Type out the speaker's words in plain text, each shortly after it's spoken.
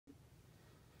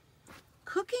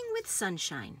Cooking with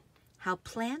Sunshine, How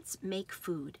Plants Make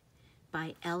Food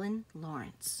by Ellen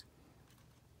Lawrence.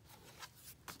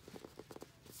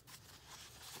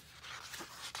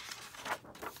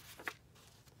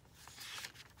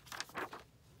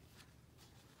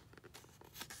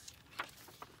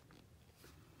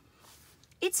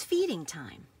 It's feeding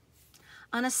time.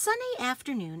 On a sunny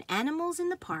afternoon, animals in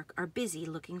the park are busy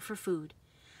looking for food.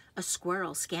 A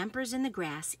squirrel scampers in the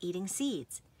grass eating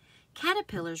seeds.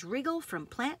 Caterpillars wriggle from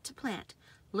plant to plant,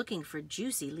 looking for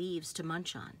juicy leaves to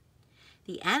munch on.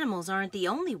 The animals aren't the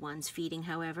only ones feeding,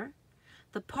 however.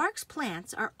 The park's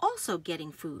plants are also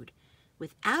getting food,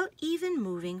 without even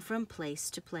moving from place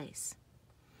to place.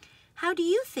 How do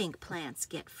you think plants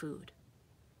get food?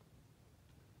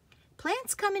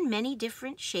 Plants come in many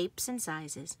different shapes and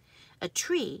sizes. A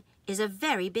tree is a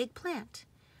very big plant.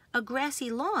 A grassy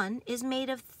lawn is made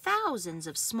of thousands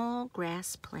of small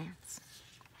grass plants.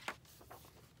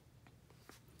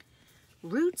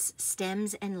 Roots,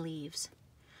 stems, and leaves.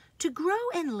 To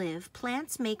grow and live,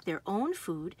 plants make their own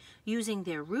food using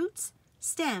their roots,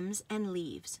 stems, and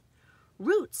leaves.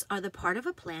 Roots are the part of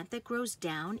a plant that grows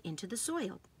down into the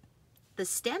soil. The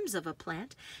stems of a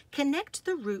plant connect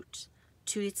the root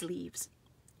to its leaves.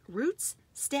 Roots,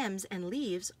 stems, and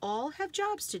leaves all have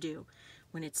jobs to do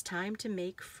when it's time to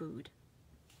make food.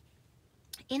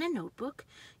 In a notebook,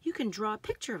 you can draw a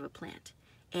picture of a plant,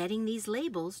 adding these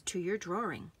labels to your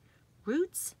drawing.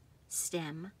 Roots,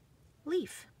 stem,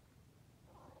 leaf.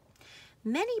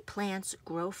 Many plants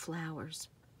grow flowers.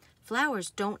 Flowers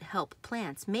don't help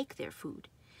plants make their food.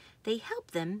 They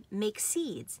help them make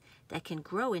seeds that can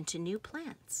grow into new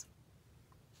plants.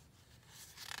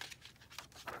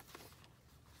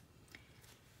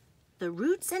 The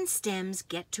roots and stems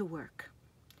get to work.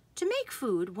 To make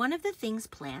food, one of the things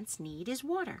plants need is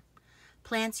water.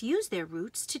 Plants use their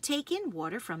roots to take in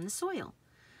water from the soil.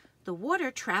 The water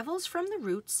travels from the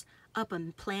roots up a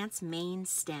plant's main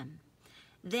stem.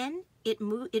 Then it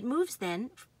moves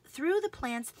through the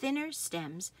plant's thinner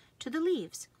stems to the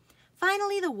leaves.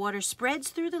 Finally, the water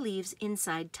spreads through the leaves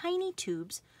inside tiny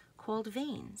tubes called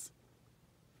veins.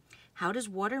 How does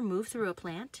water move through a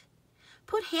plant?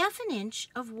 Put ½ inch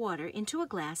of water into a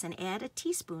glass and add a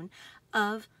teaspoon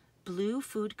of blue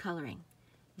food coloring.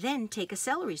 Then take a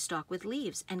celery stalk with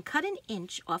leaves and cut 1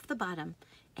 inch off the bottom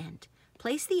end.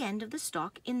 Place the end of the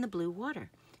stalk in the blue water.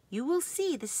 You will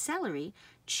see the celery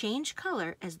change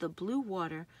color as the blue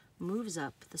water moves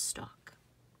up the stalk.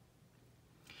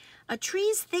 A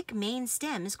tree's thick main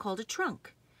stem is called a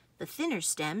trunk. The thinner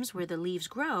stems where the leaves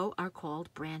grow are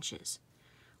called branches.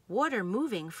 Water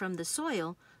moving from the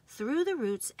soil through the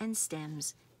roots and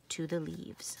stems to the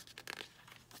leaves.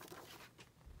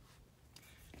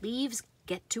 Leaves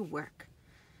get to work.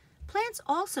 Plants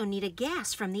also need a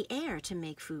gas from the air to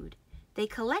make food. They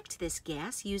collect this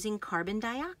gas using carbon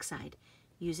dioxide,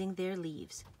 using their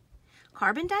leaves.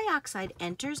 Carbon dioxide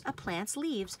enters a plant's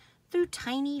leaves through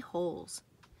tiny holes.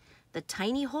 The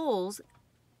tiny holes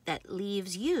that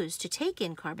leaves use to take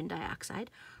in carbon dioxide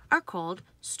are called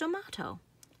stomata.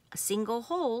 A single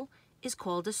hole is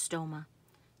called a stoma.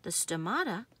 The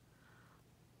stomata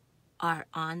are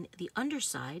on the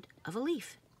underside of a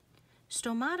leaf.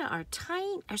 Stomata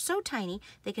are so tiny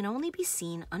they can only be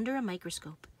seen under a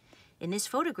microscope. In this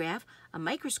photograph, a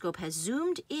microscope has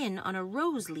zoomed in on a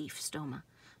rose leaf stoma.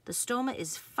 The stoma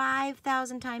is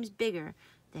 5,000 times bigger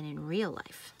than in real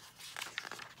life.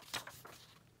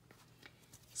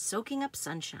 Soaking up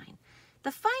sunshine.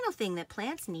 The final thing that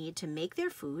plants need to make their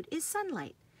food is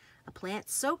sunlight. A plant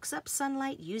soaks up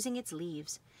sunlight using its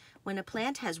leaves. When a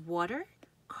plant has water,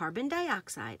 carbon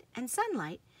dioxide, and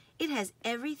sunlight, it has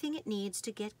everything it needs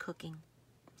to get cooking.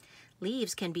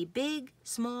 Leaves can be big,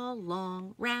 small,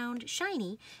 long, round,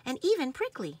 shiny, and even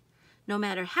prickly. No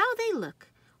matter how they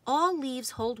look, all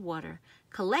leaves hold water,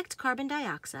 collect carbon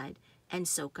dioxide, and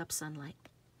soak up sunlight.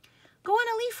 Go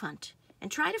on a leaf hunt and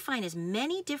try to find as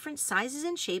many different sizes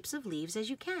and shapes of leaves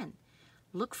as you can.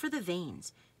 Look for the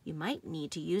veins. You might need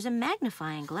to use a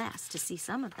magnifying glass to see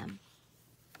some of them.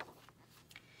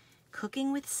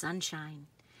 Cooking with sunshine.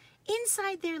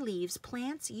 Inside their leaves,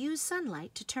 plants use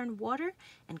sunlight to turn water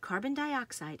and carbon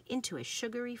dioxide into a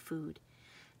sugary food.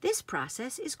 This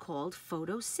process is called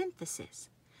photosynthesis.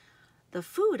 The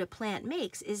food a plant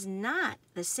makes is not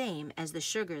the same as the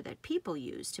sugar that people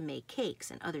use to make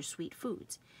cakes and other sweet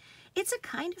foods. It's a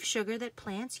kind of sugar that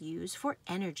plants use for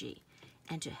energy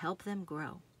and to help them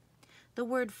grow. The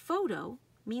word photo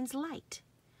means light.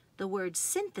 The word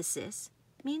synthesis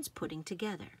means putting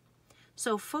together.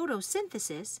 So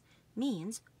photosynthesis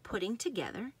means putting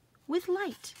together with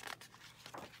light.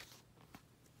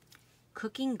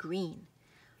 Cooking green.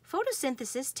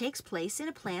 Photosynthesis takes place in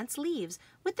a plant's leaves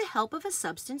with the help of a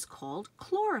substance called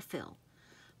chlorophyll.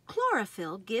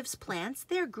 Chlorophyll gives plants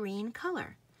their green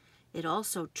color. It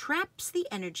also traps the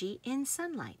energy in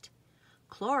sunlight.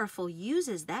 Chlorophyll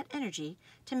uses that energy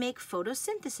to make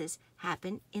photosynthesis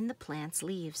happen in the plant's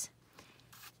leaves.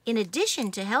 In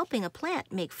addition to helping a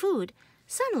plant make food,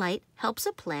 sunlight helps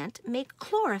a plant make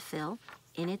chlorophyll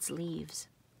in its leaves.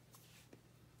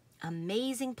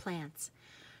 Amazing plants.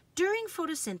 During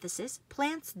photosynthesis,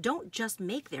 plants don't just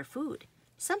make their food.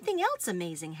 Something else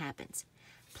amazing happens.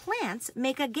 Plants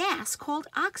make a gas called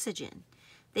oxygen.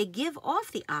 They give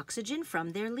off the oxygen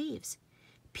from their leaves.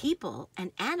 People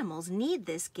and animals need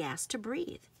this gas to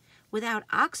breathe. Without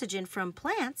oxygen from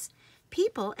plants,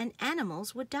 people and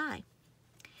animals would die.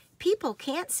 People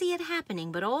can't see it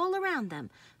happening, but all around them,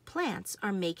 plants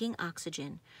are making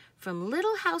oxygen, from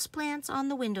little houseplants on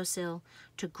the windowsill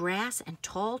to grass and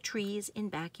tall trees in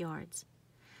backyards.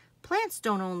 Plants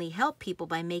don't only help people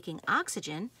by making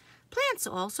oxygen, plants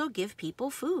also give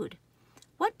people food.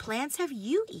 What plants have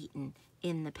you eaten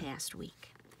in the past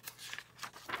week?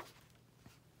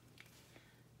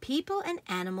 People and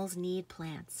animals need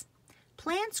plants.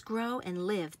 Plants grow and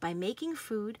live by making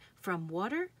food from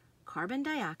water, carbon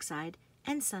dioxide,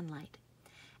 and sunlight.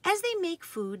 As they make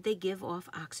food, they give off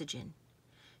oxygen.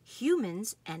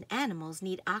 Humans and animals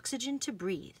need oxygen to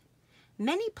breathe.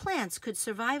 Many plants could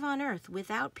survive on Earth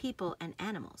without people and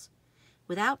animals.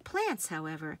 Without plants,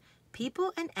 however,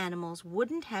 people and animals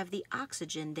wouldn't have the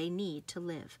oxygen they need to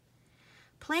live.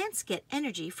 Plants get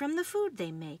energy from the food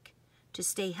they make. To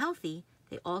stay healthy,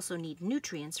 they also need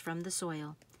nutrients from the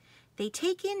soil. They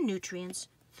take in nutrients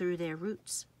through their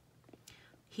roots.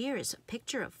 Here is a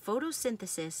picture of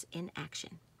photosynthesis in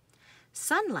action.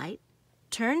 Sunlight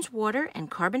turns water and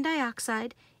carbon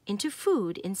dioxide into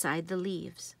food inside the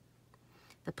leaves.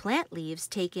 The plant leaves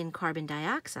take in carbon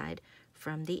dioxide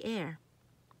from the air.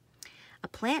 A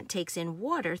plant takes in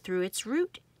water through its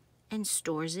root and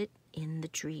stores it in the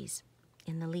trees,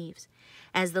 in the leaves.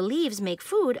 As the leaves make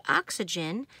food,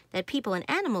 oxygen that people and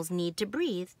animals need to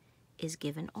breathe is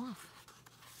given off.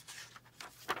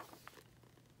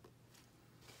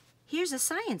 Here's a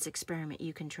science experiment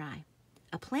you can try.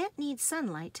 A plant needs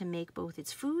sunlight to make both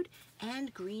its food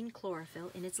and green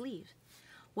chlorophyll in its leaves.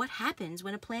 What happens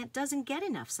when a plant doesn't get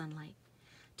enough sunlight?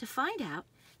 To find out,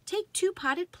 take 2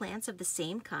 potted plants of the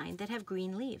same kind that have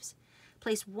green leaves.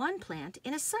 Place one plant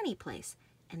in a sunny place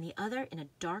and the other in a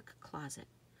dark closet.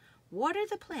 Water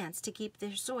the plants to keep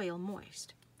their soil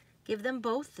moist. Give them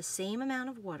both the same amount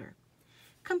of water.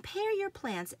 Compare your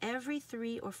plants every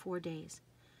 3 or 4 days.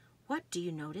 What do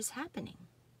you notice happening?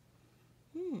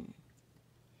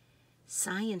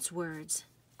 Science words.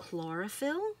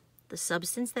 Chlorophyll, the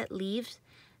substance that leaves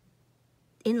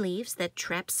that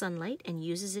traps sunlight and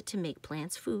uses it to make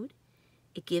plants food.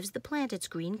 It gives the plant its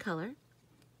green color.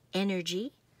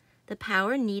 Energy, the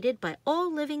power needed by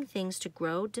all living things to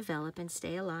grow, develop, and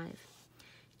stay alive.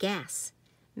 Gas,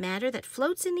 matter that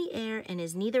floats in the air and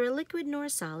is neither a liquid nor a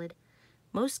solid.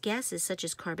 Most gases, such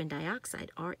as carbon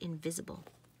dioxide, are invisible.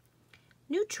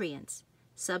 Nutrients,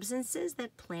 substances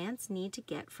that plants need to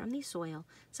get from the soil,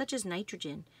 such as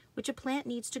nitrogen, which a plant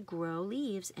needs to grow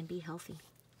leaves and be healthy.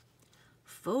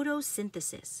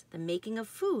 Photosynthesis, the making of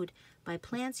food by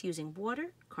plants using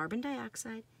water, carbon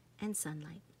dioxide, and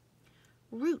sunlight.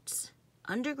 Roots,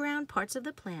 underground parts of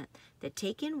the plant that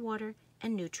take in water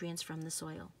and nutrients from the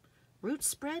soil. Roots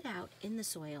spread out in the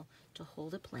soil to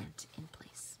hold a plant in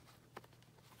place.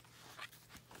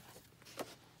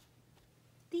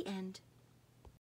 The end.